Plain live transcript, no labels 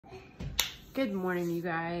Good morning, you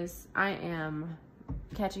guys. I am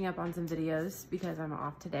catching up on some videos because I'm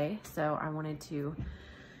off today, so I wanted to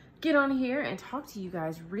get on here and talk to you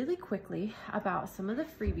guys really quickly about some of the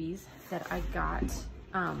freebies that I got.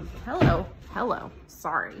 Hello.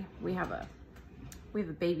 Sorry, we have a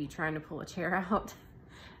baby trying to pull a chair out.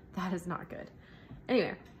 That is not good.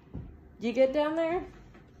 Anyway, you good down there?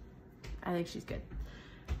 I think she's good.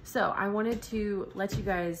 So I wanted to let you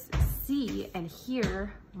guys see and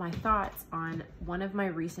hear my thoughts on one of my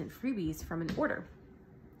recent freebies from an order.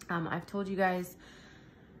 I've told you guys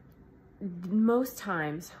most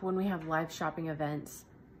times when we have live shopping events,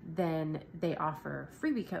 then they offer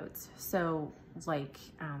freebie codes. So like,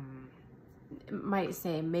 it might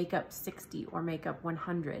say makeup 60 or makeup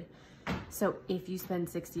 100. So if you spend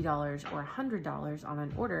 $60 or $100 on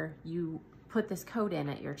an order, you put this code in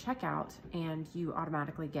at your checkout and you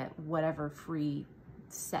automatically get whatever free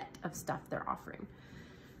set of stuff they're offering.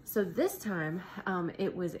 So this time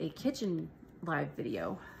it was a kitchen live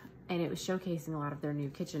video, and it was showcasing a lot of their new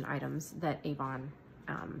kitchen items that Avon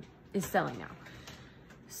is selling now.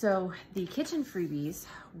 So the kitchen freebies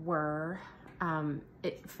were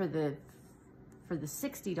for the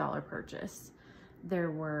 $60 purchase.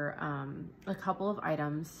 There were a couple of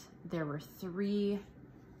items. There were 3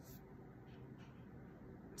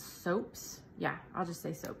 soaps. Yeah, I'll just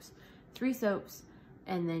say soaps. 3 soaps,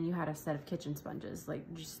 and then you had a set of kitchen sponges, like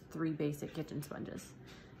just 3 basic kitchen sponges.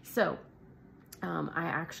 So I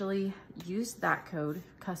actually used that code.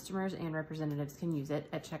 Customers and representatives can use it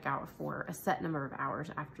at checkout for a set number of hours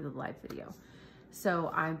after the live video.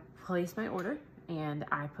 So I placed my order and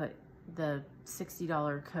I put the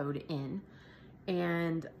 $60 code in,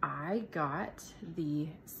 and I got the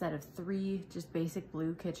set of 3 just basic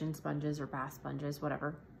blue kitchen sponges or bath sponges,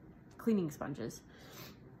 whatever, cleaning sponges.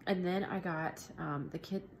 And then I got the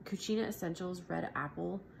Cucina Essentials Red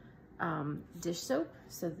Apple dish soap.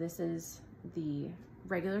 So this is the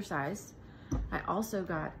regular size. I also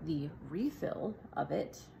got the refill of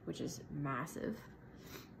it, which is massive.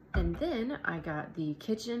 And then I got the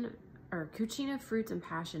Cucina Fruits and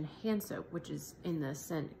Passion hand soap, which is in the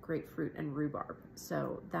scent grapefruit and rhubarb.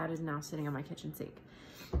 So that is now sitting on my kitchen sink.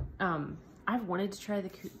 I've wanted to try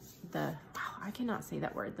wow, I cannot say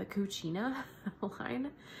that word, the Cucina line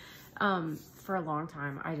for a long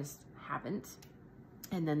time. I just haven't.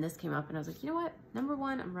 And then this came up and I was like, you know what? Number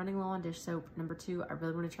 1, I'm running low on dish soap. Number 2, I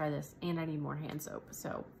really want to try this, and I need more hand soap.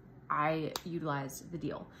 So I utilized the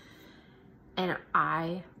deal and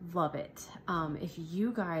I love it. If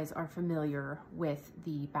you guys are familiar with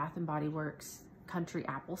the Bath & Body Works Country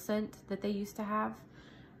Apple scent that they used to have,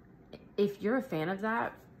 if you're a fan of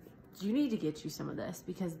that, you need to get you some of this,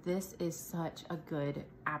 because this is such a good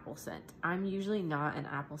apple scent. I'm usually not an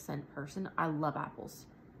apple scent person. I love apples,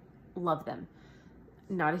 love them.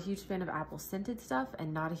 Not a huge fan of apple scented stuff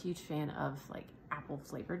and not a huge fan of like apple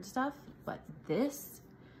flavored stuff, but this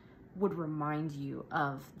would remind you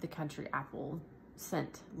of the Country Apple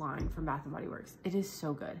scent line from Bath & Body Works. It is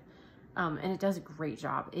so good. And it does a great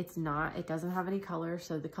job. It doesn't have any color.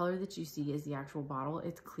 So the color that you see is the actual bottle.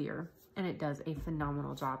 It's clear, and it does a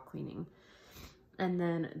phenomenal job cleaning. And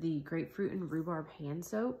then the grapefruit and rhubarb hand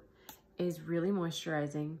soap is really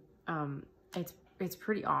moisturizing. It's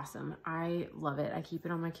pretty awesome. I love it. I keep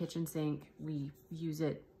it on my kitchen sink. We use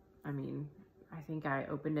it. I mean, I think I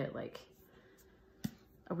opened it like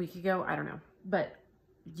a week ago. I don't know, but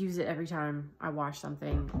use it every time I wash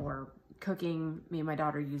something or cooking. Me and my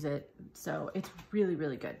daughter use it. So it's really,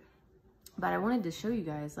 really good. But I wanted to show you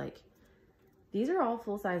guys, like, these are all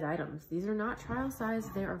full-size items. These are not trial size.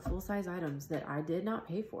 They are full-size items that I did not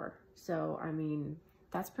pay for. So, I mean,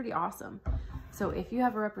 that's pretty awesome. So if you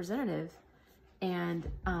have a representative and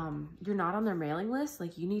you're not on their mailing list,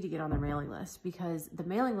 like, you need to get on their mailing list, because the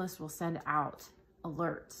mailing list will send out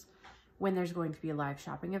alerts when there's going to be a live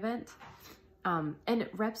shopping event. And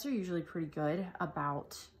reps are usually pretty good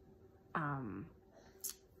about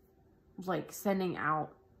like sending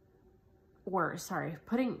out, or sorry,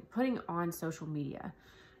 putting on social media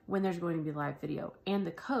when there's going to be live video, and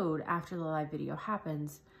the code after the live video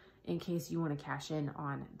happens in case you want to cash in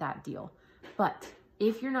on that deal. But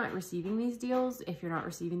if you're not receiving these deals, if you're not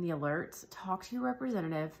receiving the alerts, talk to your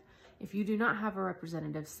representative. If you do not have a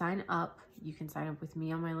representative, sign up. You can sign up with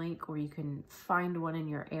me on my link, or you can find one in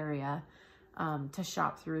your area to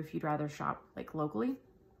shop through if you'd rather shop like locally,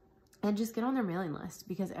 and just get on their mailing list,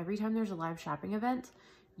 because every time there's a live shopping event,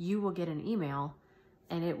 you will get an email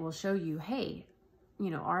and it will show you, hey, you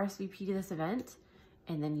know, RSVP to this event.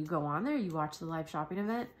 And then you go on there, you watch the live shopping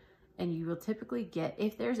event, and you will typically get,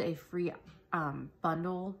 if there's a free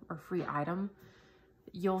bundle or free item,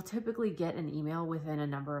 you'll typically get an email within a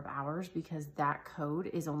number of hours because that code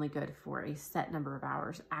is only good for a set number of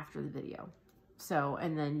hours after the video. So,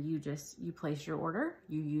 and then you place your order,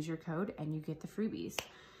 you use your code, and you get the freebies.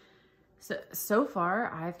 So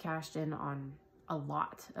far, I've cashed in on a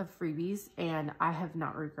lot of freebies, and I have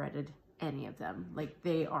not regretted any of them. Like,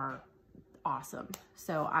 they are awesome.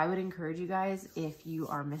 So I would encourage you guys, if you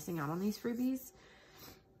are missing out on these freebies,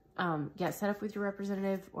 get set up with your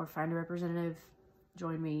representative or find a representative,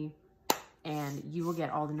 join me, and you will get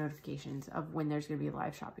all the notifications of when there's going to be a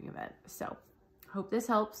live shopping event. So hope this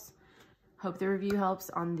helps. Hope the review helps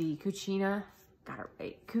on the Cucina, got it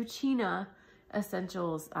right, Cucina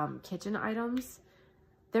Essentials kitchen items.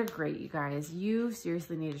 They're great, you guys. You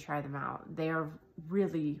seriously need to try them out. They are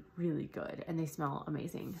really, really good, and they smell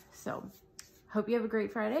amazing. So hope you have a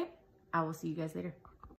great Friday. I will see you guys later.